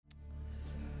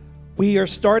We are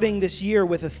starting this year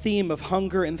with a theme of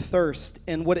hunger and thirst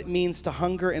and what it means to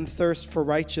hunger and thirst for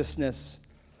righteousness.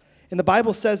 And the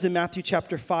Bible says in Matthew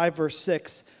chapter 5, verse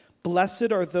 6,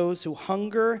 "Blessed are those who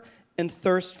hunger and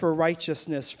thirst for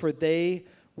righteousness, for they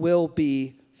will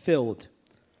be filled."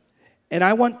 And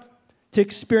I want to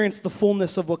experience the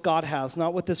fullness of what God has,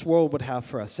 not what this world would have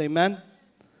for us. Amen?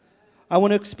 I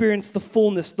want to experience the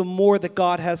fullness, the more that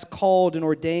God has called and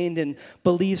ordained and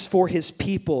believes for his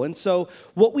people. And so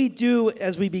what we do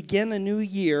as we begin a new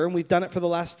year, and we've done it for the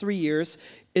last 3 years,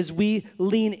 is we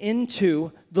lean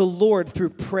into the Lord through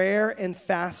prayer and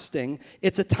fasting.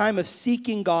 It's a time of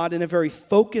seeking God in a very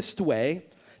focused way,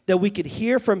 that we could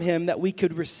hear from him, that we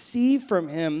could receive from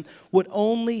him what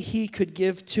only he could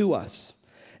give to us.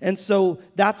 And so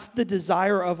that's the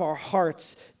desire of our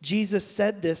hearts. Jesus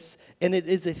said this, and it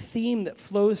is a theme that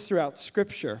flows throughout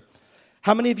Scripture.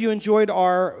 How many of you enjoyed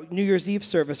our New Year's Eve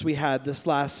service we had this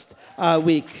last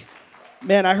week?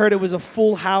 Man, I heard it was a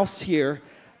full house here,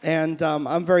 and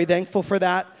I'm very thankful for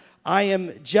that. I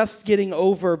am just getting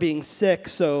over being sick,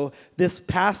 so this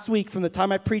past week, from the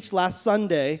time I preached last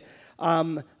Sunday,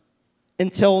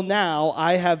 until now,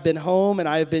 I have been home and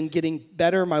I have been getting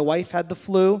better. My wife had the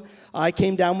flu. I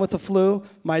came down with the flu.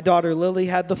 My daughter Lily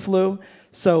had the flu.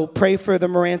 So pray for the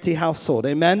Morante household.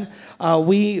 Amen.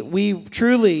 We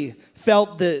truly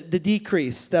felt the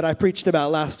decrease that I preached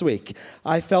about last week.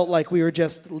 I felt like we were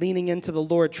just leaning into the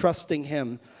Lord, trusting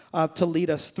him to lead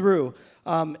us through.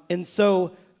 And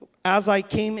so as I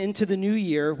came into the new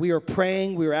year, we were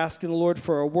praying, we were asking the Lord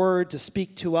for a word to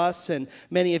speak to us, and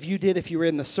many of you did if you were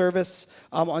in the service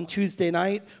on Tuesday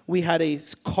night. We had a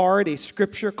card, a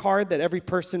scripture card that every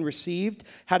person received,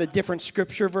 had a different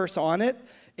scripture verse on it,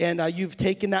 and you've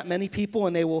taken that, many people,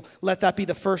 and they will let that be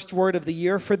the first word of the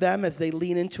year for them as they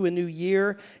lean into a new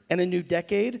year and a new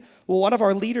decade. Well, one of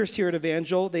our leaders here at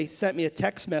Evangel, they sent me a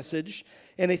text message,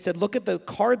 and they said, look at the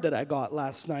card that I got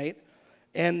last night.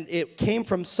 And it came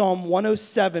from Psalm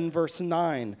 107, verse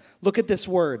 9. Look at this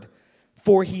word.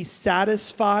 "For he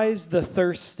satisfies the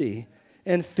thirsty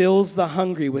and fills the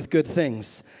hungry with good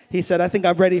things." He said, I think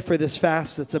I'm ready for this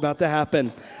fast that's about to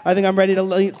happen. I think I'm ready to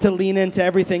lean into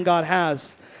everything God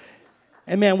has.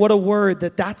 And man, what a word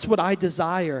that's what I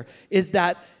desire, is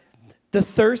that the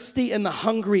thirsty and the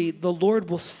hungry, the Lord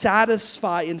will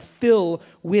satisfy and fill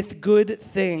with good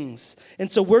things. And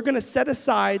so we're going to set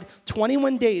aside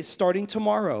 21 days starting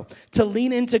tomorrow to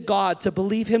lean into God, to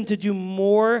believe him to do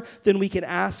more than we can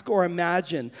ask or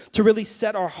imagine, to really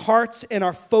set our hearts and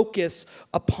our focus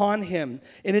upon him.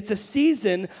 And it's a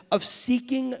season of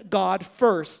seeking God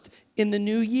first in the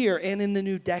new year and in the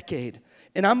new decade.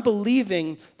 And I'm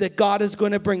believing that God is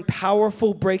going to bring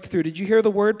powerful breakthrough. Did you hear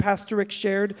the word Pastor Rick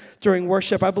shared during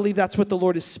worship? I believe that's what the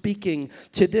Lord is speaking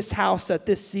to this house at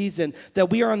this season, that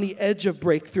we are on the edge of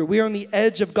breakthrough. We are on the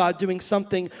edge of God doing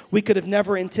something we could have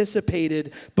never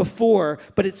anticipated before,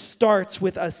 but it starts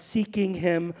with us seeking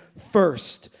him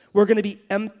first. We're going to be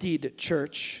emptied,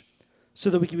 church, so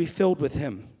that we can be filled with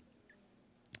him,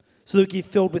 so that we can be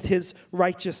filled with his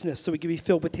righteousness, so we can be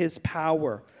filled with his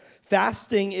power.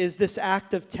 Fasting is this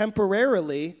act of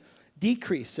temporarily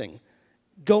decreasing,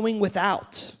 going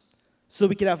without, so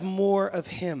we can have more of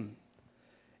him.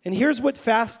 And here's what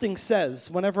fasting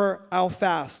says. Whenever I'll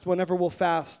fast, whenever we'll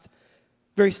fast,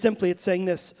 very simply it's saying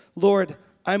this: Lord,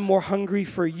 I'm more hungry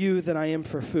for you than I am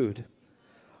for food.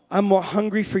 I'm more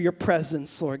hungry for your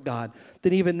presence, Lord God,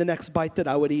 than even the next bite that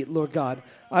I would eat, Lord God.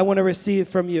 I want to receive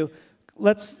from you.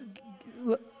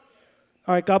 All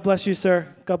right, God bless you,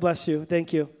 sir. God bless you.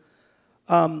 Thank you.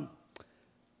 Can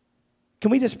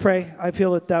we just pray? I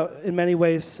feel that in many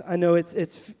ways, I know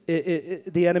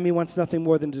the enemy wants nothing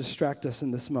more than to distract us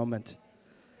in this moment.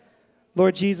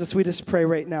 Lord Jesus, we just pray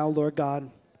right now, Lord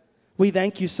God. We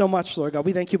thank you so much, Lord God.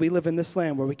 We thank you we live in this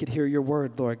land where we could hear your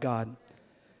word, Lord God,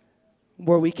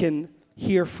 where we can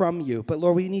hear from you. But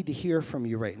Lord, we need to hear from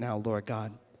you right now, Lord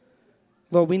God.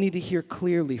 Lord, we need to hear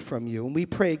clearly from you. And we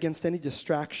pray against any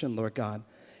distraction, Lord God,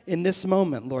 in this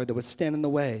moment, Lord, that would stand in the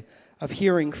way of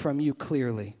hearing from you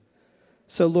clearly.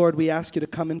 So, Lord, we ask you to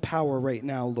come in power right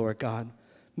now, Lord God.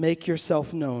 Make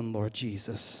yourself known, Lord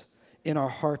Jesus, in our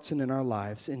hearts and in our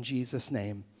lives. In Jesus'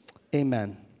 name,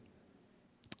 amen.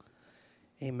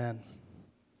 Amen.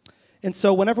 And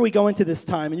so whenever we go into this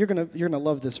time, and you're gonna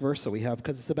love this verse that we have,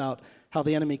 because it's about how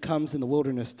the enemy comes in the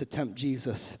wilderness to tempt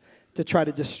Jesus, to try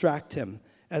to distract him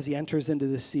as he enters into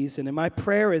this season. And my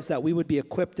prayer is that we would be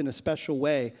equipped in a special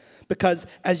way, because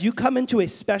as you come into a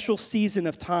special season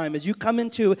of time, as you come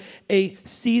into a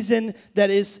season that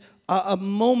is a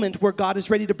moment where God is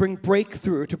ready to bring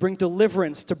breakthrough, to bring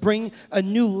deliverance, to bring a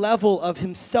new level of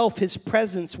himself, his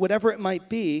presence, whatever it might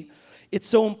be, It's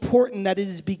so important that it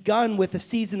is begun with a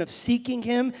season of seeking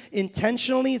him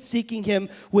intentionally. It's seeking him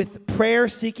with prayer,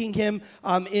 seeking him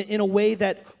in a way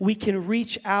that we can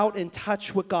reach out and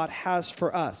touch what God has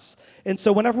for us. And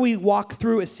so whenever we walk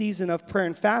through a season of prayer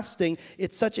and fasting,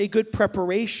 it's such a good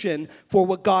preparation for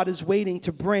what God is waiting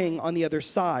to bring on the other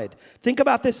side. Think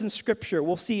about this in Scripture.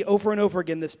 We'll see over and over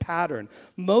again this pattern.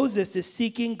 Moses is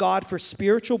seeking God for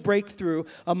spiritual breakthrough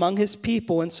among his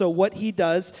people. And so what he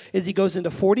does is he goes into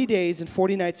 40 days and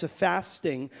 40 nights of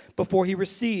fasting before he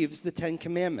receives the 10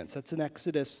 Commandments. That's in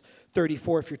Exodus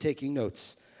 34 if you're taking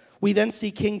notes. We then see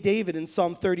King David in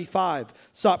Psalm 35,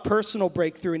 sought personal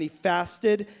breakthrough, and he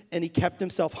fasted and he kept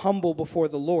himself humble before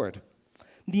the Lord.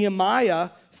 Nehemiah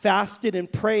fasted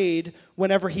and prayed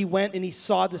whenever he went and he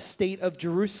saw the state of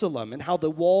Jerusalem and how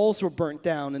the walls were burnt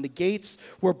down and the gates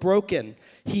were broken.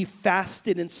 He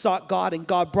fasted and sought God, and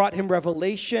God brought him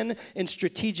revelation and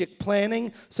strategic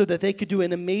planning so that they could do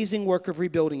an amazing work of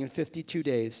rebuilding in 52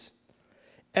 days.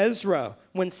 Ezra,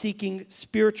 when seeking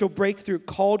spiritual breakthrough,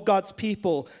 called God's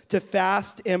people to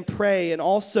fast and pray, and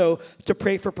also to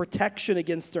pray for protection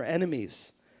against their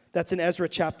enemies. That's in Ezra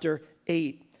chapter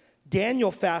 8.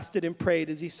 Daniel fasted and prayed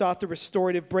as he sought the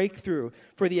restorative breakthrough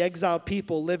for the exiled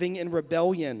people living in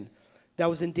rebellion. That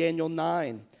was in Daniel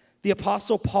 9. The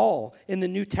Apostle Paul, in the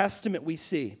New Testament, we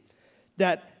see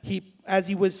that as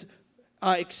he was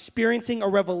experiencing a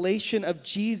revelation of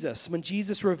Jesus, when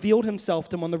Jesus revealed himself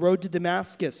to him on the road to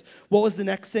Damascus, what was the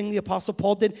next thing the Apostle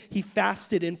Paul did? He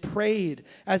fasted and prayed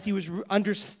as he was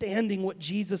understanding what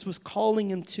Jesus was calling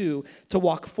him to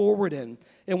walk forward in.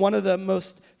 And one of the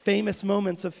most famous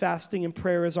moments of fasting and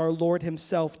prayer is our Lord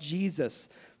himself, Jesus.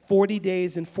 40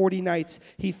 days and 40 nights,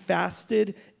 he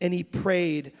fasted and he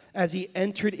prayed as he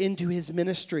entered into his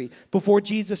ministry. Before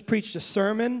Jesus preached a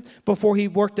sermon, before he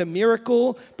worked a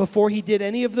miracle, before he did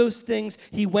any of those things,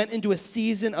 he went into a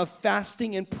season of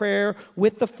fasting and prayer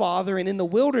with the Father, and in the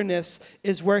wilderness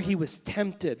is where he was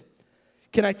tempted.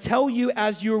 Can I tell you,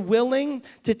 as you're willing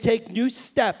to take new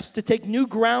steps, to take new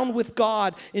ground with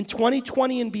God in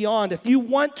 2020 and beyond, if you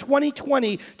want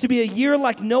 2020 to be a year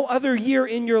like no other year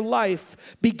in your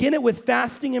life, begin it with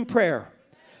fasting and prayer.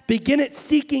 Begin it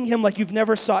seeking him like you've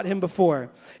never sought him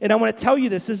before. And I want to tell you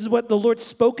this is what the Lord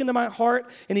spoke into my heart,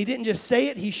 and he didn't just say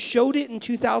it, he showed it in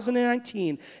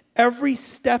 2019. Every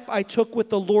step I took with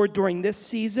the Lord during this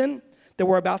season that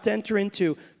we're about to enter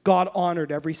into, God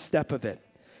honored every step of it.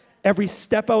 Every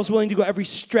step I was willing to go, every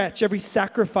stretch, every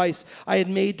sacrifice I had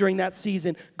made during that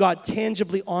season, God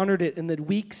tangibly honored it in the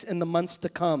weeks and the months to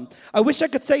come. I wish I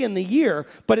could say in the year,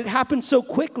 but it happened so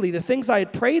quickly. The things I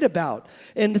had prayed about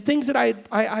and the things that I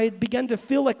had begun to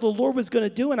feel like the Lord was going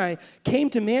to do. And I came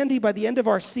to Mandy by the end of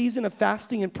our season of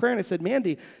fasting and prayer, and I said,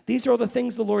 Mandy, these are all the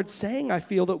things the Lord's saying I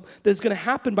feel that is going to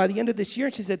happen by the end of this year.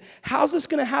 And she said, how's this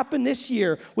going to happen this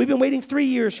year? We've been waiting 3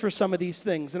 years for some of these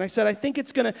things. And I said, I think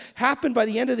it's going to happen by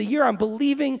the end of the year. I'm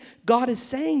believing God is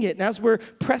saying it. And as we're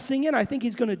pressing in, I think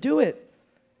he's going to do it.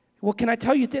 Well, can I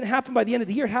tell you, it didn't happen by the end of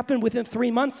the year. It happened within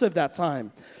 3 months of that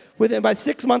time. By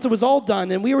 6 months, it was all done.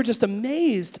 And we were just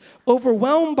amazed,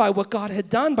 overwhelmed by what God had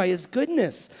done, by his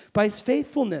goodness, by his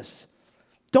faithfulness.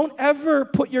 Don't ever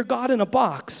put your God in a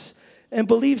box and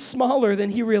believe smaller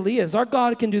than he really is. Our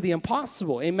God can do the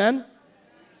impossible. Amen?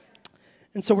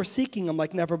 And so we're seeking him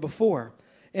like never before.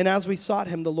 And as we sought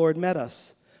him, the Lord met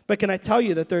us. But can I tell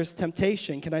you that there's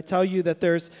temptation? Can I tell you that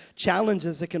there's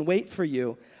challenges that can wait for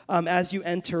you as you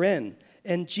enter in?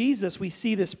 And Jesus, we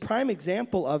see this prime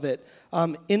example of it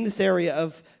in this area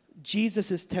of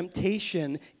Jesus'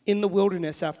 temptation in the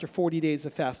wilderness after 40 days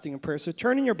of fasting and prayer. So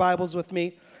turn in your Bibles with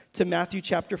me to Matthew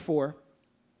chapter 4.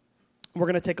 We're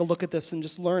going to take a look at this and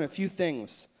just learn a few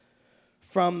things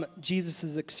from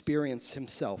Jesus' experience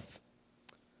himself.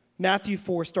 Matthew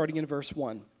 4, starting in verse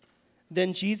 1.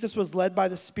 Then Jesus was led by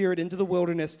the Spirit into the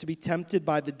wilderness to be tempted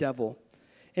by the devil.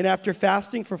 And after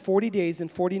fasting for 40 days and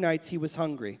 40 nights, he was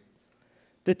hungry.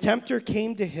 The tempter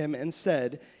came to him and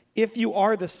said, "If you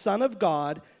are the Son of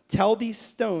God, tell these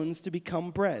stones to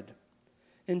become bread."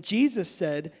 And Jesus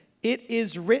said, "It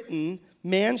is written,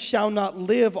 man shall not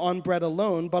live on bread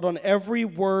alone, but on every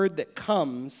word that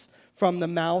comes from the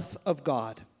mouth of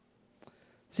God."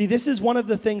 See, this is one of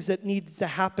the things that needs to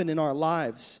happen in our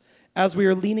lives as we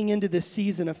are leaning into this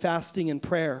season of fasting and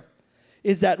prayer,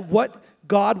 is that what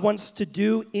God wants to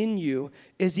do in you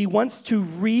is he wants to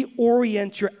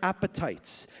reorient your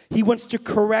appetites. He wants to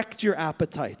correct your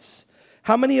appetites.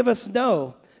 How many of us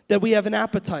know that we have an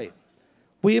appetite?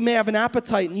 We may have an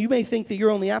appetite, and you may think that your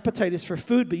only appetite is for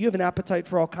food, but you have an appetite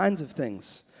for all kinds of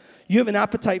things. You have an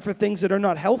appetite for things that are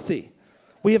not healthy.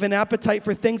 We have an appetite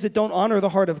for things that don't honor the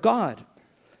heart of God.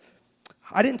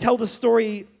 I didn't tell the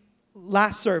story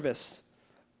last service,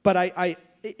 but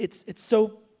it's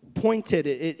so pointed.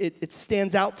 It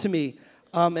stands out to me.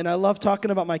 And I love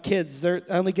talking about my kids. I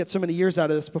only get so many years out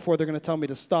of this before they're going to tell me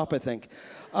to stop, I think.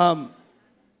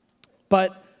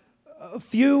 But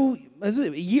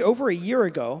over a year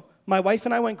ago, my wife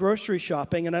and I went grocery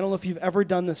shopping, and I don't know if you've ever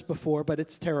done this before, but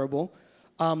it's terrible.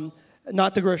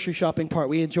 Not the grocery shopping part.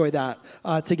 We enjoy that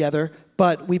together.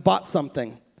 But we bought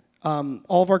something,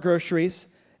 all of our groceries,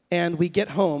 and we get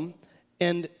home,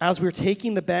 and as we're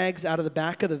taking the bags out of the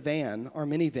back of the van, our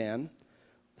minivan,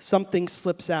 something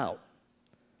slips out.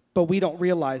 But we don't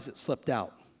realize it slipped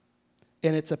out.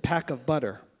 And it's a pack of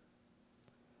butter.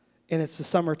 And it's the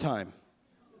summertime.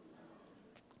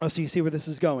 Oh, so you see where this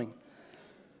is going.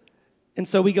 And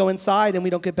so we go inside and we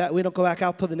don't go back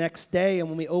out till the next day. And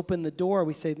when we open the door,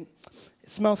 we say, it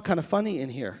smells kind of funny in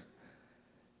here.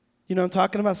 You know what I'm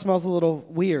talking about? It smells a little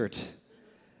weird.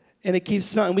 And it keeps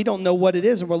smelling. We don't know what it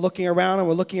is. And we're looking around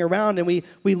and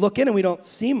we look in and we don't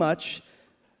see much.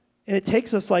 And it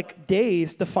takes us like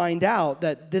days to find out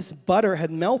that this butter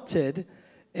had melted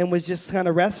and was just kind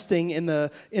of resting in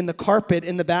the carpet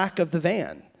in the back of the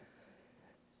van.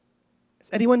 Does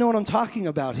anyone know what I'm talking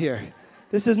about here?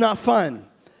 This is not fun.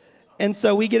 And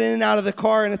so we get in and out of the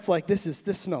car, and it's like, this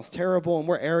smells terrible, and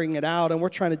we're airing it out, and we're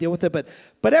trying to deal with it.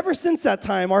 But ever since that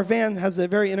time, our van has a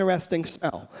very interesting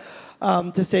smell,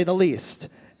 to say the least.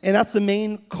 And that's the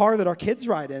main car that our kids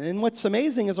ride in. And what's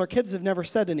amazing is our kids have never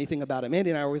said anything about it.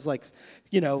 Mandy and I are always like,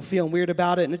 feeling weird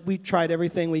about it. And we tried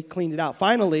everything. We cleaned it out.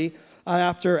 Finally,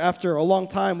 after a long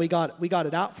time, we got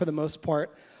it out for the most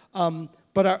part.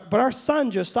 But our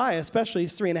son, Josiah, especially,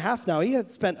 he's 3.5 now. He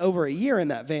had spent over a year in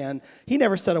that van. He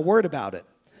never said a word about it.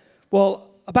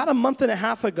 Well, about a month and a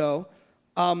half ago,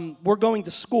 we're going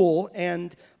to school,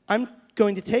 and I'm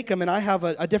going to take him, and I have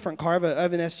a different car. I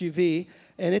have an SUV,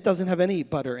 and it doesn't have any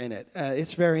butter in it.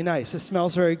 It's very nice. It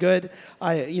smells very good.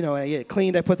 I get it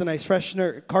cleaned. I put the nice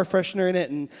car freshener in it,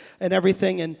 and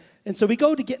everything. And so we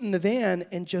go to get in the van,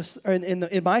 and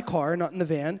in my car, not in the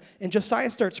van, and Josiah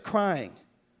starts crying.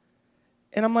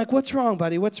 And I'm like, what's wrong,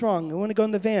 buddy? What's wrong? I want to go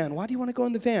in the van. Why do you want to go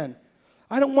in the van?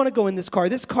 I don't want to go in this car.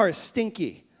 This car is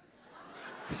stinky.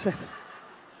 I said,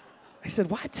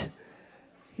 what?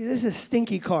 This is a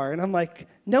stinky car. And I'm like,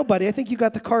 no, buddy, I think you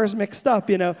got the cars mixed up,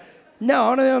 No, I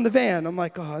want to go in the van. I'm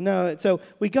like, oh, no. And so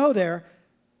we go there,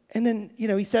 and then,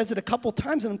 he says it a couple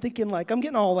times, and I'm thinking, like, I'm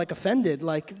getting all, like, offended.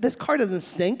 Like, this car doesn't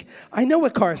stink. I know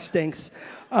what car stinks.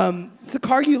 It's a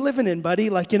car you living in, buddy,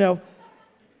 And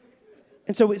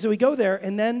so we go there,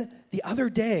 and then the other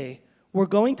day, we're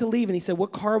going to leave, and he said,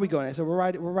 what car are we going in? I said,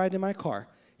 we're riding in my car.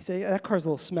 He said, yeah, that car's a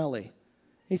little smelly.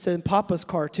 He said, and Papa's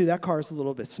car, too, that car's a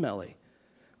little bit smelly.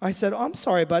 I said, oh, I'm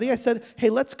sorry, buddy. I said, hey,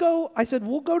 let's go. I said,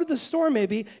 we'll go to the store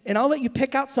maybe, and I'll let you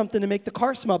pick out something to make the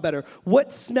car smell better.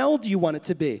 What smell do you want it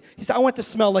to be? He said, I want it to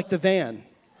smell like the van.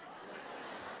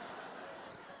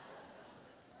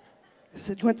 I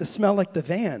said, you want it to smell like the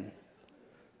van?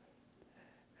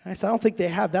 I said, I don't think they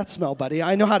have that smell, buddy.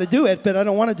 I know how to do it, but I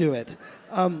don't want to do it.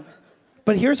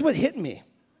 But here's what hit me.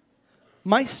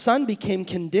 My son became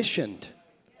conditioned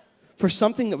for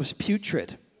something that was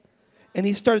putrid. And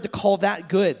he started to call that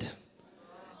good.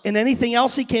 And anything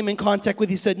else he came in contact with,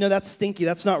 he said, no, that's stinky.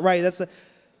 That's not right.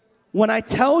 When I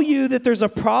tell you that there's a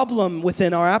problem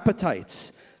within our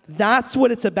appetites, that's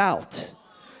what it's about.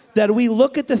 That we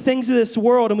look at the things of this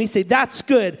world and we say, that's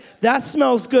good, that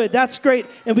smells good, that's great.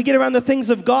 And we get around the things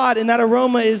of God and that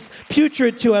aroma is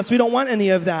putrid to us. We don't want any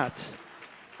of that.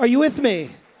 Are you with me?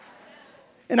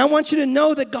 And I want you to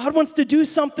know that God wants to do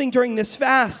something during this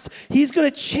fast. He's going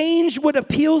to change what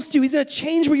appeals to you. He's going to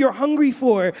change what you're hungry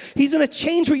for. He's going to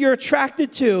change what you're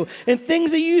attracted to. And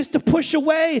things that you used to push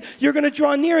away, you're going to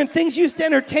draw near. And things you used to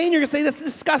entertain, you're going to say, that's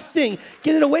disgusting.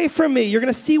 Get it away from me. You're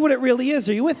going to see what it really is.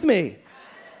 Are you with me?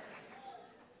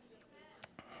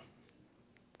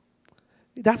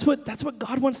 That's what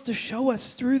God wants to show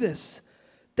us through this.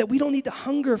 That we don't need to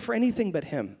hunger for anything but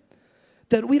Him.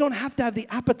 That we don't have to have the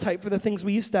appetite for the things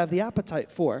we used to have the appetite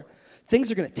for.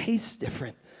 Things are going to taste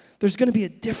different. There's going to be a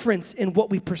difference in what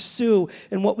we pursue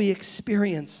and what we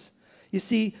experience. You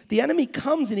see, the enemy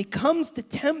comes and he comes to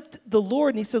tempt the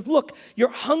Lord and he says, look,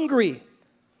 you're hungry.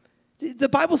 The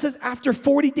Bible says after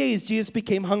 40 days, Jesus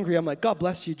became hungry. I'm like, God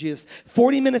bless you, Jesus.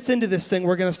 40 minutes into this thing,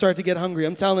 we're going to start to get hungry.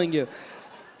 I'm telling you.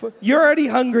 You're already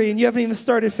hungry and you haven't even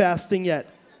started fasting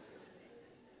yet.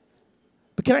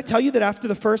 But can I tell you that after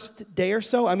the first day or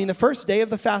so, the first day of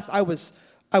the fast, I was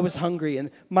hungry. And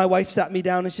my wife sat me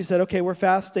down and she said, okay, we're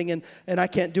fasting and I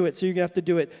can't do it, so you're going to have to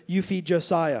do it. You feed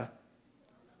Josiah.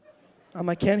 I'm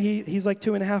like, can he? He's like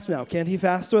 2.5 now. Can he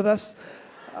fast with us?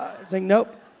 It's like,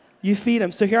 nope. You feed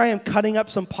him. So here I am cutting up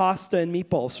some pasta and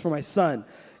meatballs for my son,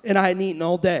 and I hadn't eaten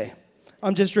all day.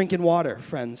 I'm just drinking water,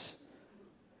 friends.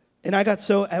 And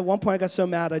at one point I got so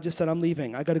mad, I just said, I'm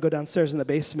leaving. I got to go downstairs in the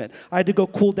basement. I had to go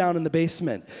cool down in the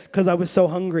basement because I was so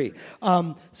hungry.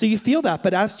 So you feel that,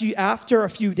 but after a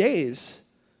few days,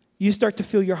 you start to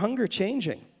feel your hunger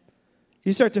changing.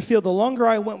 You start to feel the longer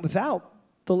I went without,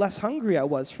 the less hungry I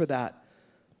was for that.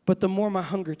 But the more my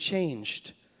hunger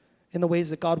changed in the ways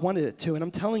that God wanted it to. And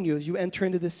I'm telling you, as you enter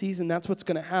into this season, that's what's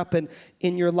going to happen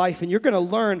in your life. And you're going to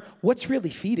learn what's really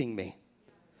feeding me.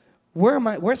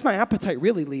 Where's my appetite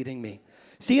really leading me?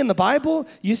 See, in the Bible,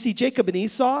 you see Jacob and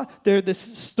Esau. There's this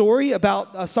story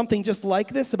about something just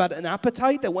like this, about an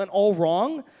appetite that went all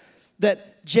wrong,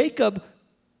 that Jacob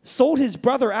sold his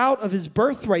brother out of his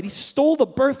birthright. He stole the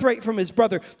birthright from his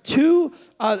brother.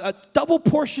 A double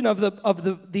portion of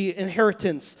the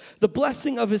inheritance, the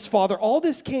blessing of his father. All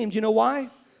this came, do you know why?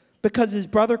 Because his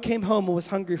brother came home and was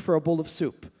hungry for a bowl of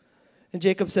soup. And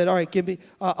Jacob said, all right,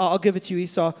 I'll give it to you,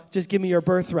 Esau. Just give me your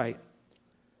birthright.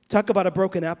 Talk about a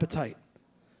broken appetite.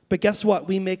 But guess what?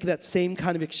 We make that same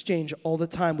kind of exchange all the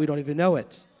time. We don't even know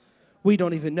it. We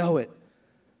don't even know it.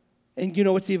 And you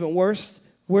know what's even worse?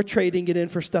 We're trading it in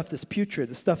for stuff that's putrid,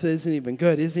 the stuff that isn't even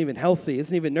good, isn't even healthy,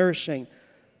 isn't even nourishing.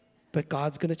 But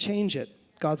God's going to change it.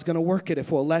 God's going to work it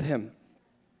if we'll let him.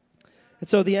 And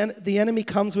so the enemy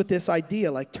comes with this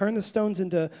idea, like turn the stones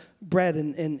into bread,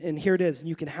 and here it is, and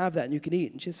you can have that, and you can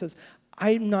eat. And she says,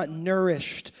 I'm not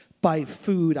nourished by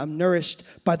food. I'm nourished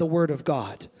by the word of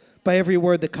God, by every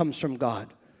word that comes from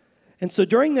God. And so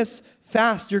during this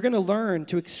fast, you're going to learn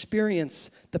to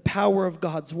experience the power of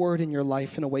God's word in your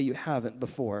life in a way you haven't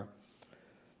before.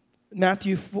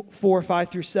 Matthew 4, 5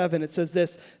 through 7, it says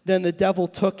this, then the devil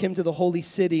took him to the holy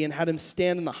city and had him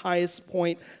stand in the highest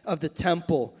point of the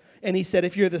temple. And he said,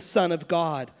 if you're the Son of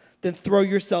God, then throw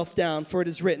yourself down, for it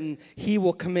is written, he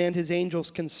will command his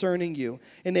angels concerning you,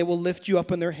 and they will lift you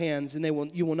up in their hands, and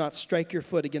you will not strike your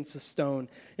foot against a stone.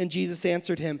 And Jesus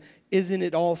answered him, isn't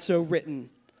it also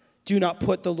written, do not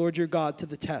put the Lord your God to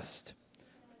the test?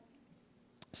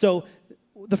 So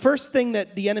the first thing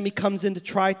that the enemy comes in to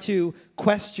try to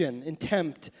question and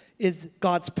tempt is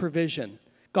God's provision.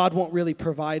 God won't really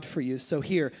provide for you, so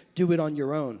here, do it on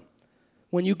your own.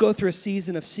 When you go through a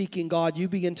season of seeking God, you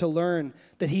begin to learn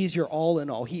that he's your all in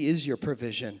all. He is your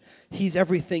provision. He's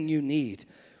everything you need.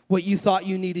 What you thought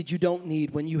you needed, you don't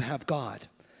need when you have God.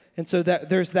 And so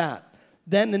there's that.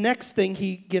 Then the next thing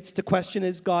he gets to question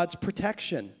is God's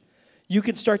protection. You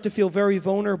can start to feel very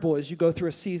vulnerable as you go through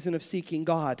a season of seeking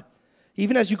God.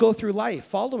 Even as you go through life,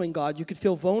 following God, you could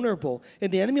feel vulnerable.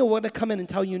 And the enemy will want to come in and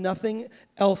tell you nothing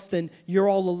else than you're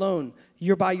all alone.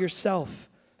 You're by yourself.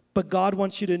 But God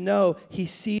wants you to know he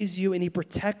sees you and he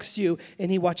protects you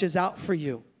and he watches out for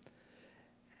you.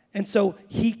 And so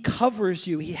he covers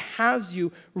you. He has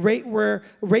you right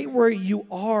where you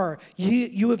are.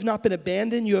 You have not been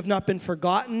abandoned. You have not been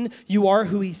forgotten. You are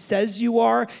who he says you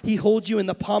are. He holds you in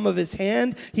the palm of his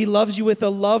hand. He loves you with a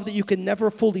love that you can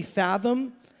never fully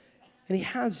fathom. And he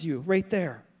has you right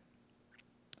there.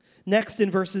 Next, in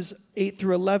verses 8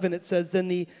 through 11, it says, then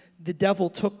the devil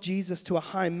took Jesus to a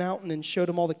high mountain and showed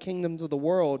him all the kingdoms of the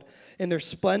world and their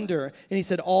splendor. And he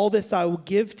said, all this I will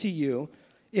give to you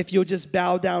if you'll just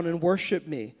bow down and worship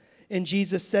me. And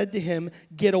Jesus said to him,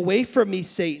 get away from me,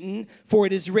 Satan, for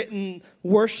it is written,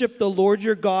 worship the Lord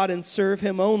your God and serve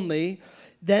him only.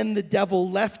 Then the devil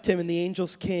left him and the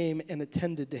angels came and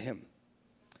attended to him.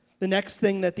 The next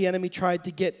thing that the enemy tried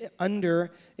to get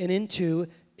under and into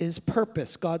is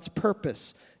purpose, God's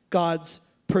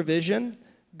provision,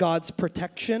 God's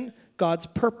protection, God's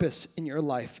purpose in your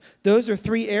life. Those are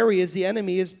three areas the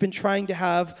enemy has been trying to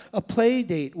have a play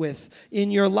date with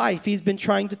in your life. He's been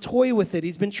trying to toy with it.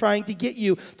 He's been trying to get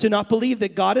you to not believe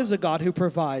that God is a God who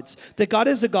provides, that God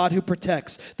is a God who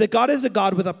protects, that God is a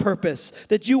God with a purpose,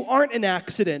 that you aren't an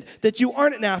accident, that you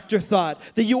aren't an afterthought,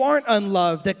 that you aren't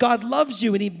unloved, that God loves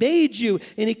you and he made you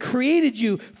and he created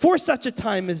you for such a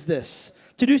time as this,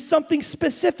 to do something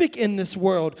specific in this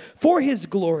world for his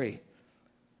glory.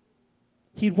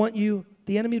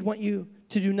 The enemy would want you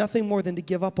to do nothing more than to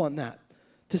give up on that,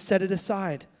 to set it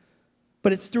aside.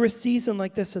 But it's through a season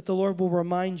like this that the Lord will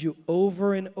remind you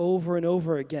over and over and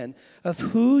over again of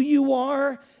who you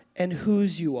are and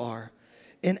whose you are.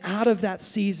 And out of that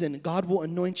season, God will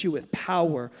anoint you with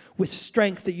power, with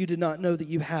strength that you did not know that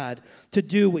you had, to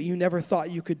do what you never thought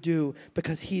you could do,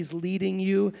 because he's leading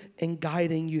you and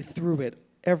guiding you through it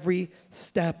every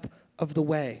step of the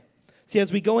way. See,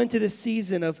 as we go into this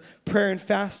season of prayer and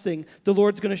fasting, the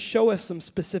Lord's going to show us some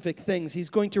specific things. He's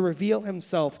going to reveal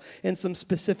himself in some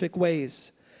specific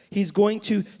ways. He's going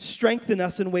to strengthen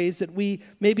us in ways that we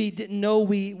maybe didn't know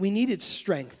we needed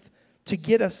strength to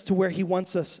get us to where he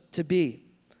wants us to be.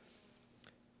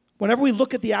 Whenever we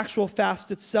look at the actual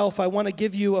fast itself, I want to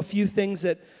give you a few things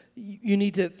that you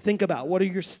need to think about. What are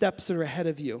your steps that are ahead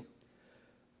of you?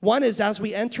 One is, as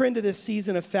we enter into this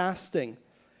season of fasting,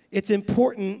 it's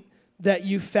important that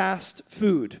you fast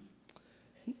food.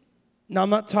 Now, I'm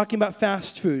not talking about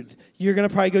fast food. You're going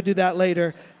to probably go do that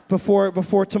later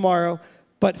before tomorrow.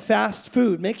 But fast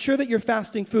food, make sure that you're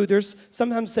fasting food. There's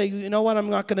sometimes say, you know what,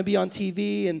 I'm not going to be on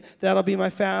TV and that'll be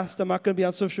my fast. I'm not going to be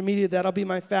on social media, that'll be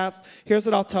my fast. Here's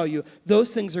what I'll tell you.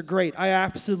 Those things are great. I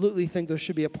absolutely think those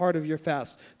should be a part of your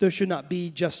fast. Those should not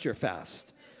be just your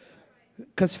fast.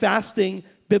 Because fasting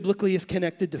biblically is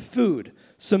connected to food.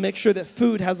 So make sure that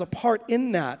food has a part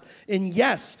in that. And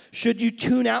yes, should you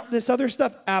tune out this other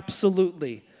stuff?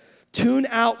 Absolutely. Tune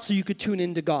out so you could tune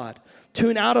into God.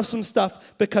 Tune out of some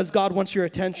stuff because God wants your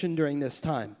attention during this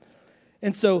time.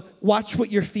 And so watch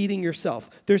what you're feeding yourself.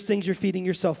 There's things you're feeding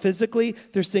yourself physically.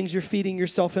 There's things you're feeding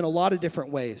yourself in a lot of different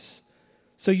ways.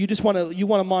 So you want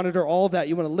to monitor all of that.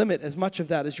 You want to limit as much of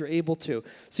that as you're able to.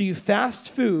 So you fast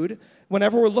food.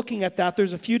 Whenever we're looking at that,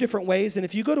 there's a few different ways. And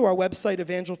if you go to our website,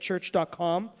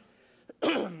 evangelchurch.com,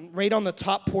 right on the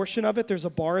top portion of it, there's a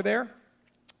bar there.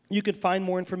 You could find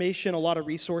more information, a lot of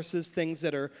resources, things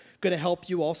that are going to help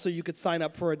you. Also, you could sign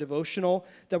up for a devotional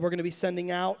that we're going to be sending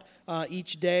out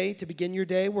each day to begin your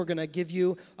day. We're going to give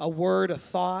you a word, a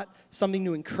thought, something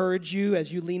to encourage you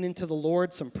as you lean into the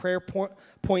Lord, some prayer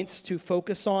points to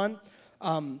focus on.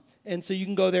 And so you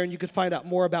can go there and you can find out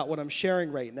more about what I'm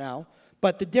sharing right now.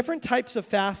 But the different types of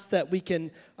fasts that we can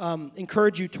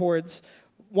encourage you towards,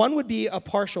 one would be a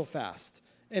partial fast.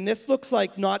 And this looks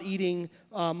like not eating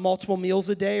multiple meals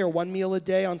a day or one meal a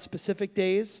day on specific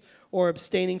days or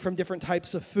abstaining from different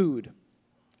types of food.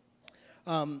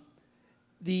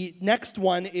 The next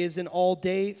one is an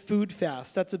all-day food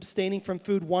fast. That's abstaining from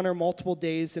food one or multiple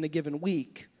days in a given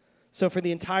week. So for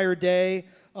the entire day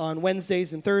on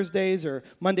Wednesdays and Thursdays or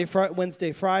Monday,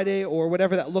 Wednesday, Friday, or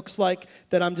whatever that looks like,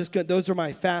 that I'm just going. Those are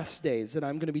my fast days, and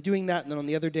I'm going to be doing that. And then on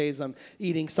the other days, I'm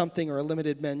eating something or a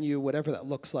limited menu, whatever that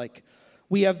looks like.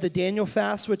 We have the Daniel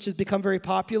fast, which has become very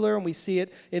popular, and we see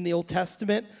it in the Old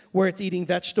Testament, where it's eating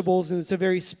vegetables, and it's a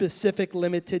very specific,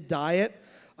 limited diet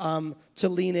to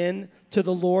lean in to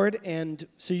the Lord. And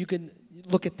so you can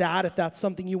look at that if that's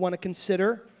something you want to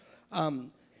consider.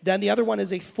 Then the other one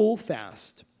is a full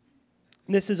fast.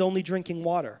 And this is only drinking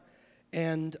water.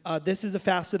 And this is a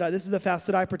fast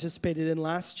that I participated in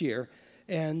last year.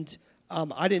 And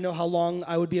I didn't know how long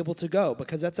I would be able to go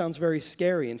because that sounds very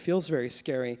scary and feels very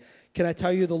scary. Can I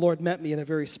tell you, the Lord met me in a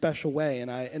very special way,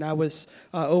 and I was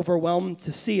overwhelmed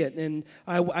to see it. And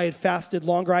I had fasted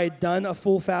longer. I had done a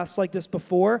full fast like this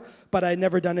before, but I had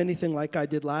never done anything like I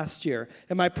did last year.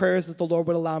 And my prayer is that the Lord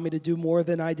would allow me to do more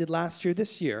than I did last year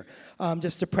this year,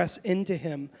 just to press into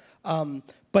Him.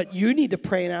 But you need to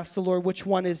pray and ask the Lord which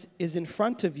one is in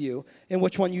front of you and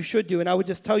which one you should do. And I would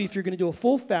just tell you, if you're going to do a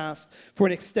full fast for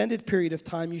an extended period of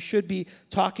time, you should be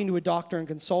talking to a doctor and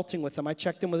consulting with them. I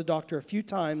checked in with a doctor a few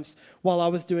times while I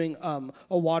was doing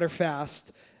a water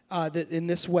fast in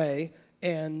this way,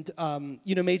 and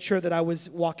made sure that I was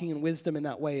walking in wisdom in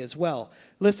that way as well.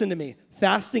 Listen to me.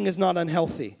 Fasting is not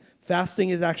unhealthy.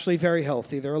 Fasting is actually very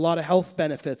healthy. There are a lot of health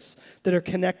benefits that are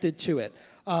connected to it.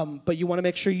 But you want to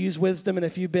make sure you use wisdom, and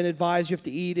if you've been advised you have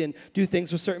to eat and do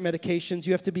things with certain medications,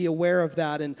 you have to be aware of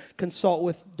that and consult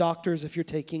with doctors if you're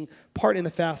taking part in the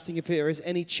fasting, if there is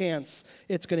any chance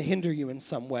it's going to hinder you in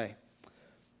some way.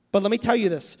 But let me tell you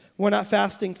this, we're not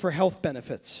fasting for health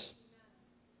benefits.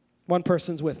 One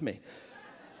person's with me.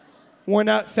 We're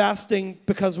not fasting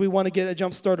because we want to get a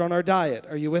jump start on our diet.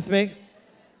 Are you with me?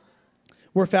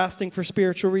 We're fasting for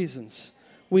spiritual reasons.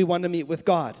 We want to meet with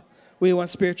God. We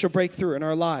want spiritual breakthrough in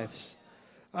our lives.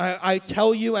 I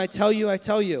tell you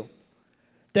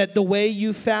that the way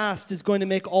you fast is going to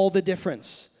make all the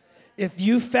difference. If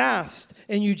you fast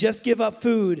and you just give up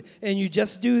food and you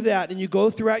just do that and you go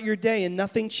throughout your day and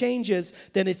nothing changes,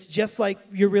 then it's just like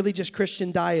you're really just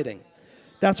Christian dieting.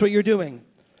 That's what you're doing.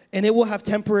 And it will have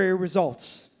temporary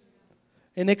results.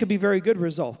 And they could be very good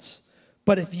results.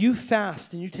 But if you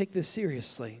fast and you take this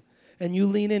seriously, and you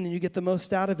lean in and you get the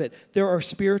most out of it, there are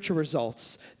spiritual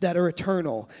results that are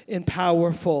eternal and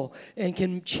powerful and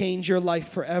can change your life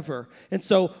forever. And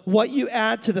so what you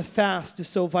add to the fast is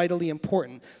so vitally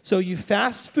important. So you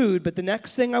fast food, but the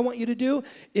next thing I want you to do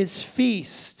is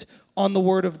feast on the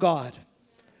Word of God.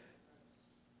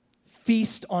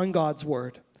 Feast on God's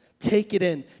Word. Take it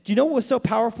in. Do you know what was so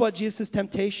powerful about Jesus'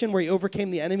 temptation, where He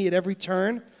overcame the enemy at every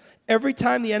turn? Every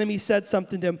time the enemy said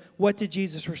something to Him, what did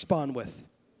Jesus respond with?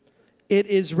 it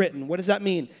is written. What does that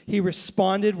mean? He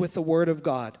responded with the word of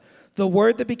God. The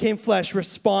word that became flesh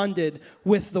responded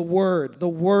with the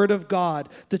word of God,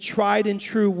 the tried and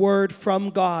true word from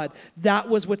God. That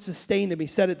was what sustained him. He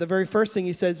said it, the very first thing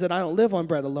he said is that I don't live on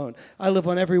bread alone. I live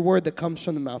on every word that comes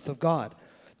from the mouth of God.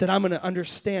 That I'm going to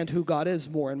understand who God is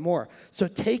more and more. So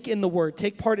take in the word.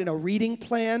 Take part in a reading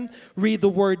plan. Read the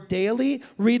word daily.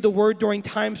 Read the word during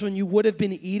times when you would have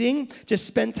been eating. Just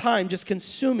spend time just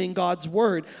consuming God's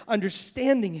word,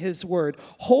 understanding his word,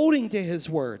 holding to his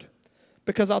word.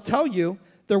 Because I'll tell you,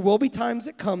 there will be times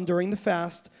that come during the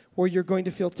fast where you're going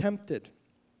to feel tempted,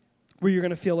 where you're going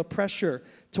to feel a pressure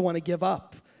to want to give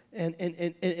up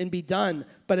and be done.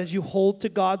 But as you hold to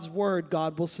God's word,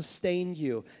 God will sustain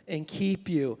you and keep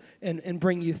you and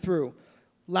bring you through.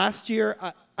 Last year,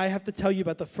 I have to tell you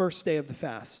about the first day of the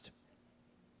fast.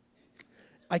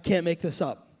 I can't make this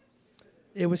up.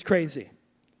 It was crazy.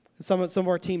 Some of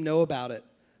our team know about it.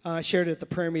 I shared it at the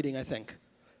prayer meeting, I think.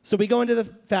 So we go into the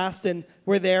fast, and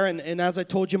we're there, and as I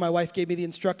told you, my wife gave me the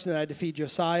instruction that I had to feed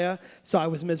Josiah, so I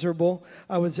was miserable.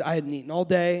 I hadn't eaten all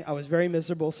day. I was very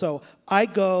miserable. So I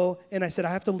go, and I said,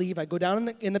 I have to leave. I go down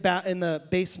in the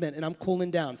basement, and I'm cooling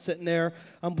down, sitting there.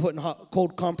 I'm putting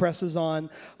cold compresses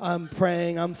on. I'm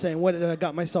praying. I'm saying, what did I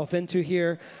got myself into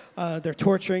here? They're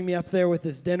torturing me up there with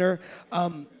this dinner.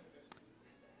 And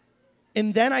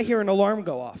then I hear an alarm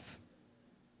go off.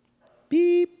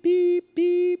 Beep, beep,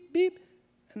 beep, beep.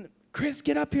 Chris,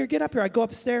 get up here, get up here. I go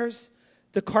upstairs.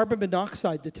 The carbon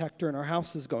monoxide detector in our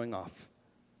house is going off.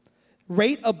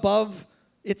 Right above,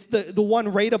 it's the one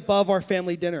right above our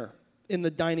family dinner in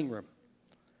the dining room.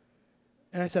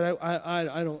 And I said,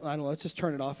 I don't know, let's just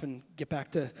turn it off and get back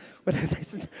to what they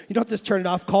said. You don't just turn it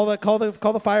off, call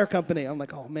the fire company. I'm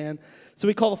like, oh man. So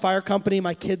we call the fire company.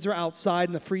 My kids are outside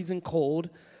in the freezing cold.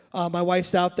 My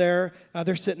wife's out there.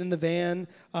 They're sitting in the van.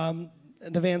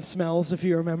 The van smells, if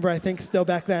you remember, I think, still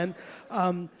back then.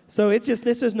 So it's just,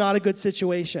 this is not a good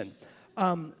situation.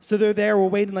 So they're there. We're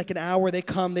waiting like an hour. They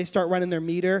come. They start running their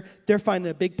meter. They're finding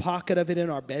a big pocket of it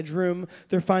in our bedroom.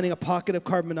 They're finding a pocket of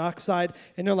carbon monoxide.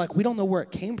 And they're like, we don't know where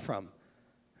it came from.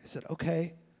 I said,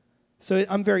 okay. So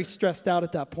I'm very stressed out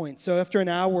at that point. So after an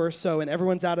hour or so, and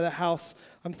everyone's out of the house,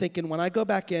 I'm thinking, when I go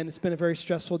back in, it's been a very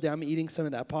stressful day. I'm eating some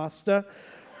of that pasta.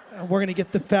 We're going to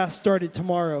get the fast started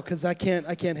tomorrow because I can't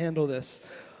handle this.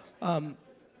 And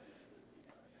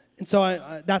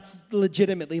so that's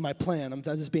legitimately my plan. I'm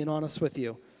just being honest with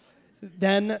you.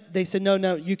 Then they said,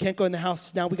 no, you can't go in the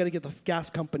house. Now we got to get the gas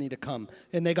company to come.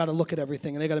 And they got to look at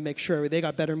everything. And they got to make sure they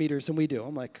got better meters than we do.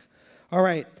 I'm like, all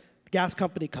right, the gas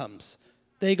company comes.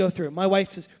 They go through. My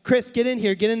wife says, Chris, get in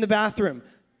here. Get in the bathroom.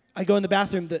 I go in the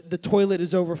bathroom. The toilet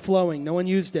is overflowing. No one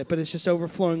used it, but it's just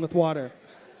overflowing with water.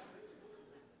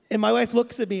 And my wife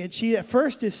looks at me, and she at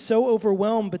first is so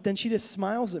overwhelmed, but then she just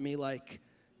smiles at me like,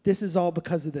 this is all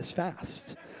because of this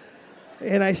fast.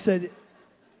 And I said,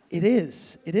 it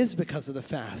is because of the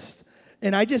fast.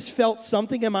 And I just felt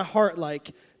something in my heart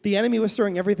like the enemy was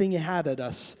throwing everything he had at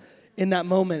us in that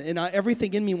moment, and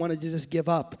everything in me wanted to just give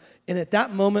up. And at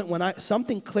that moment, when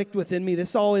something clicked within me,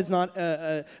 this all is not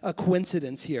a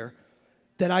coincidence here,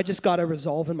 that I just got a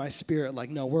resolve in my spirit like,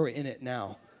 no, we're in it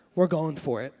now. We're going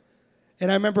for it. And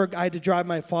I remember I had to drive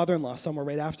my father-in-law somewhere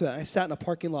right after that. I sat in a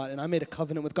parking lot, and I made a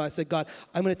covenant with God. I said, God,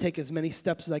 I'm going to take as many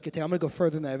steps as I could take. I'm going to go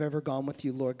further than I've ever gone with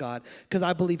you, Lord God, because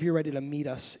I believe you're ready to meet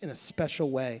us in a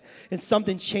special way. And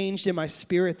something changed in my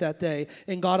spirit that day,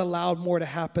 and God allowed more to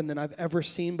happen than I've ever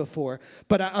seen before.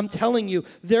 But I'm telling you,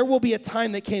 there will be a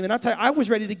time that came, and I'll tell you, I was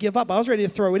ready to give up. I was ready to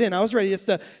throw it in. I was ready just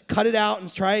to cut it out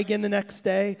and try again the next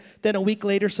day. Then a week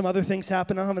later, some other things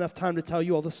happened. I don't have enough time to tell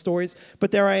you all the stories, but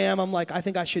there I am. I'm like, I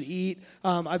think I should eat.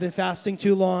 I've been fasting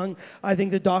too long. I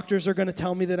think the doctors are going to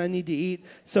tell me that I need to eat.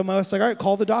 So my wife's like, all right,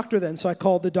 call the doctor then. So I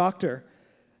called the doctor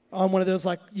on one of those,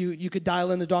 like, you could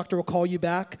dial in, the doctor will call you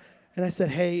back. And I said,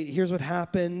 hey, here's what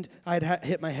happened. I had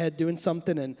hit my head doing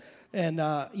something, and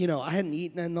I hadn't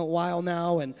eaten in a while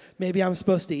now, and maybe I'm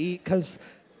supposed to eat because,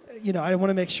 I want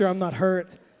to make sure I'm not hurt.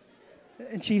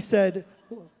 And she said,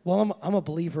 well, I'm a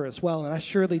believer as well, and I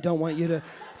surely don't want you to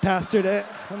pastor to.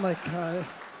 I'm like,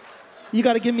 you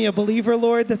got to give me a believer,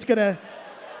 Lord, that's going to.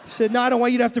 She said, no, I don't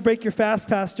want you to have to break your fast,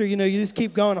 Pastor. You just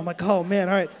keep going. I'm like, oh, man,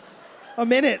 all right.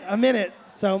 I'm in it.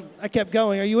 So I kept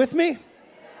going. Are you with me?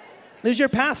 There's your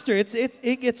pastor.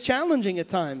 It gets challenging at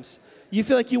times. You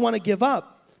feel like you want to give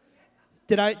up.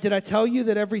 Did I tell you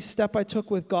that every step I took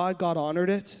with God, God honored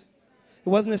it? It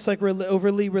wasn't this like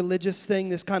overly religious thing,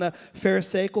 this kind of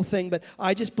pharisaical thing, but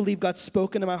I just believe God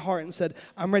spoke into my heart and said,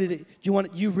 I'm ready to,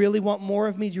 you really want more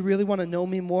of me? Do you really want to know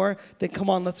me more? Then come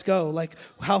on, let's go. Like,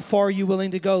 how far are you willing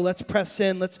to go? Let's press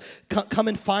in. Let's come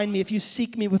and find me. If you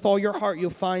seek me with all your heart, you'll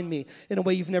find me in a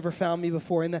way you've never found me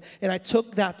before. And I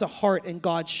took that to heart, and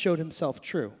God showed himself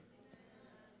true.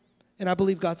 And I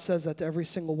believe God says that to every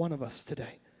single one of us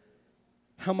today.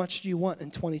 How much do you want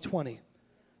in 2020?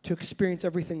 To experience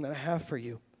everything that I have for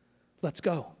you. Let's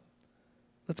go.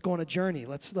 Let's go on a journey.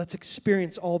 Let's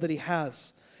experience all that he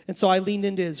has. And so I leaned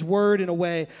into his word in a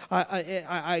way.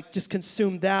 I just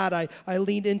consumed that. I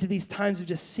leaned into these times of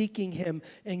just seeking him,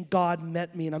 and God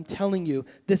met me. And I'm telling you,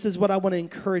 this is what I want to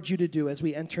encourage you to do as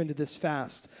we enter into this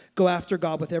fast. Go after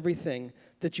God with everything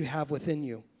that you have within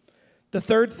you. The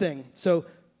third thing, so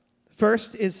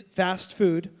first is fast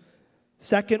food.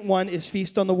 Second one is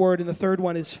feast on the word. And the third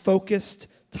one is focused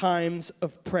times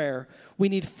of prayer. We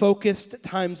need focused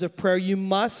times of prayer. You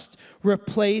must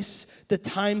replace the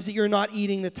times that you're not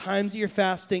eating, the times that you're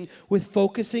fasting, with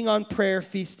focusing on prayer,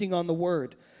 feasting on the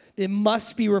word. It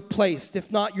must be replaced.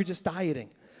 If not, you're just dieting.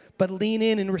 But lean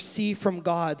in and receive from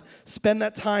God. Spend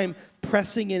that time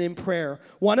pressing in prayer.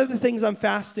 One of the things I'm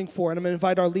fasting for, and I'm going to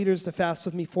invite our leaders to fast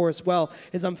with me for as well,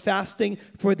 is I'm fasting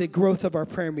for the growth of our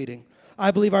prayer meeting. I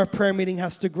believe our prayer meeting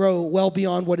has to grow well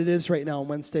beyond what it is right now on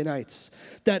Wednesday nights.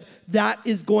 That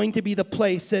is going to be the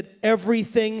place that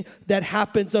everything that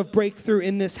happens of breakthrough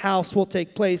in this house will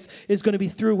take place is going to be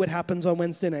through what happens on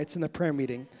Wednesday nights in the prayer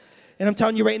meeting. And I'm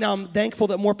telling you right now, I'm thankful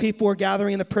that more people are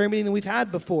gathering in the prayer meeting than we've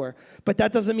had before. But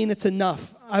that doesn't mean it's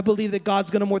enough. I believe that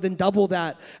God's going to more than double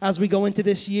that as we go into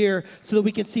this year so that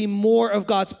we can see more of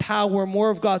God's power, more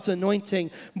of God's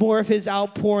anointing, more of his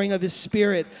outpouring of his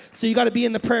spirit. So you got to be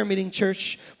in the prayer meeting,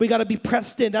 church. We got to be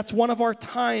pressed in. That's one of our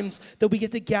times that we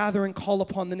get to gather and call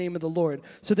upon the name of the Lord.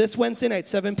 So this Wednesday night,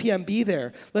 7 p.m., be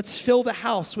there. Let's fill the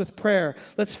house with prayer.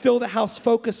 Let's fill the house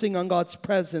focusing on God's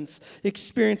presence,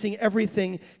 experiencing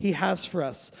everything he has for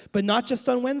us. But not just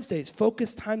on Wednesdays.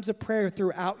 Focus times of prayer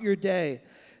throughout your day.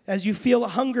 As you feel a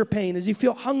hunger pain, as you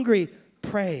feel hungry,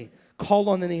 pray. Call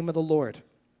on the name of the Lord.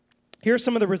 Here are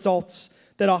some of the results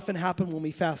that often happen when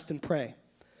we fast and pray.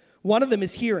 One of them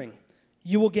is hearing.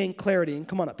 You will gain clarity. And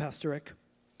come on up, Pastor Rick.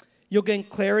 You'll gain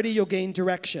clarity. You'll gain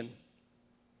direction.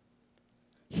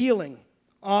 Healing.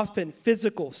 Often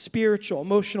physical, spiritual,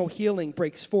 emotional healing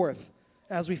breaks forth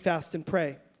as we fast and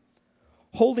pray.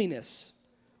 Holiness.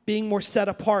 Being more set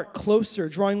apart, closer,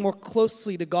 drawing more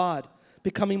closely to God,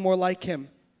 becoming more like him.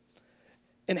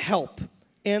 And help.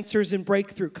 Answers and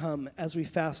breakthrough come as we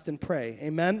fast and pray.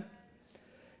 Amen?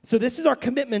 So this is our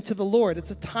commitment to the Lord.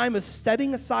 It's a time of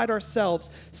setting aside ourselves,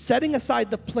 setting aside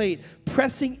the plate,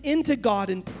 pressing into God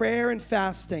in prayer and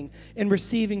fasting, and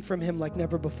receiving from him like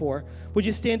never before. Would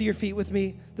you stand to your feet with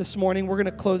me this morning? We're going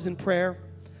to close in prayer.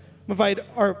 I invite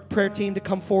our prayer team to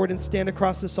come forward and stand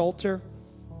across this altar.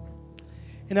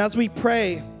 And as we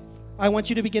pray, I want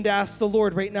you to begin to ask the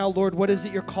Lord right now, Lord, what is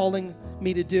it you're calling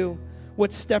me to do?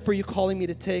 What step are you calling me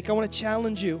to take? I want to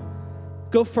challenge you.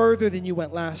 Go further than you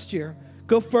went last year.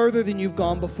 Go further than you've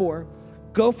gone before.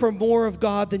 Go for more of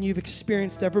God than you've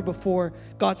experienced ever before.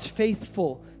 God's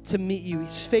faithful to meet you.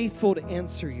 He's faithful to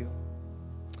answer you.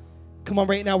 Come on,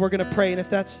 right now we're going to pray. And if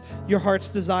that's your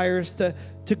heart's desires to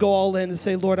go all in and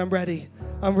say, Lord, I'm ready.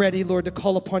 I'm ready, Lord, to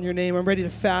call upon your name. I'm ready to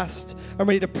fast. I'm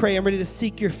ready to pray. I'm ready to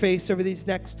seek your face over these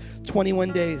next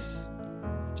 21 days.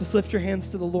 Just lift your hands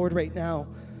to the Lord right now.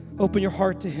 Open your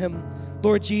heart to him.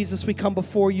 Lord Jesus, we come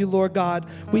before you, Lord God.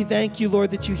 We thank you,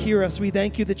 Lord, that you hear us. We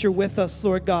thank you that you're with us,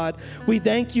 Lord God. We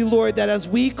thank you, Lord, that as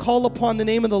we call upon the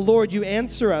name of the Lord, you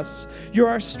answer us. You're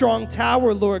our strong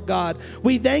tower, Lord God.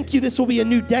 We thank you this will be a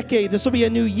new decade. This will be a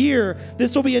new year.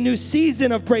 This will be a new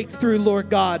season of breakthrough, Lord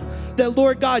God. That,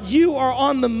 Lord God, you are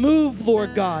on the move,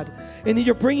 Lord God, and that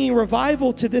you're bringing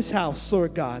revival to this house,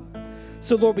 Lord God.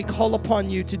 So, Lord, we call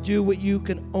upon you to do what you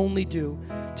can only do,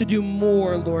 to do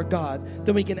more, Lord God,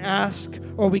 than we can ask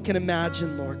or we can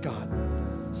imagine, Lord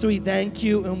God. So we thank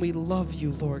you and we love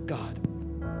you, Lord God.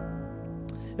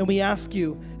 And we ask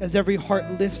you, as every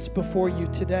heart lifts before you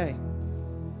today,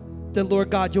 that,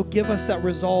 Lord God, you'll give us that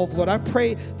resolve, Lord. I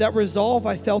pray that resolve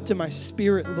I felt in my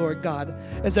spirit, Lord God,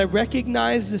 as I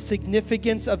recognize the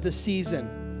significance of the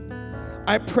season.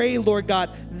 I pray, Lord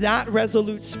God, that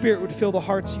resolute spirit would fill the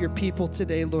hearts of your people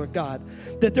today, Lord God.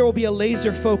 That there will be a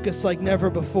laser focus like never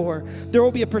before. There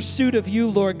will be a pursuit of you,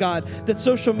 Lord God. That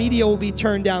social media will be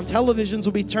turned down. Televisions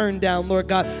will be turned down, Lord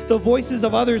God. The voices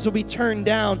of others will be turned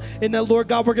down. And that, Lord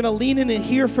God, we're going to lean in and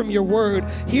hear from your word.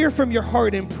 Hear from your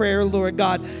heart in prayer, Lord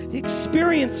God.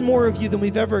 Experience more of you than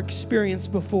we've ever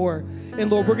experienced before. And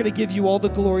Lord, we're going to give you all the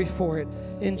glory for it.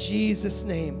 In Jesus'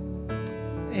 name,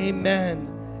 amen.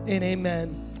 And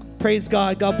amen. Praise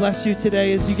God. God bless you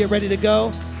today as you get ready to go.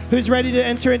 Who's ready to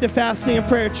enter into fasting and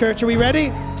prayer, church? Are we ready?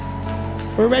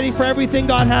 We're ready for everything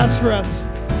God has for us.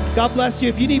 God bless you.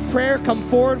 If you need prayer, come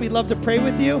forward. We'd love to pray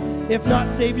with you. If not,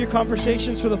 save your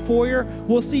conversations for the foyer.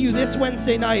 We'll see you this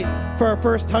Wednesday night for our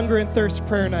first Hunger and Thirst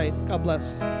prayer night. God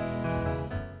bless.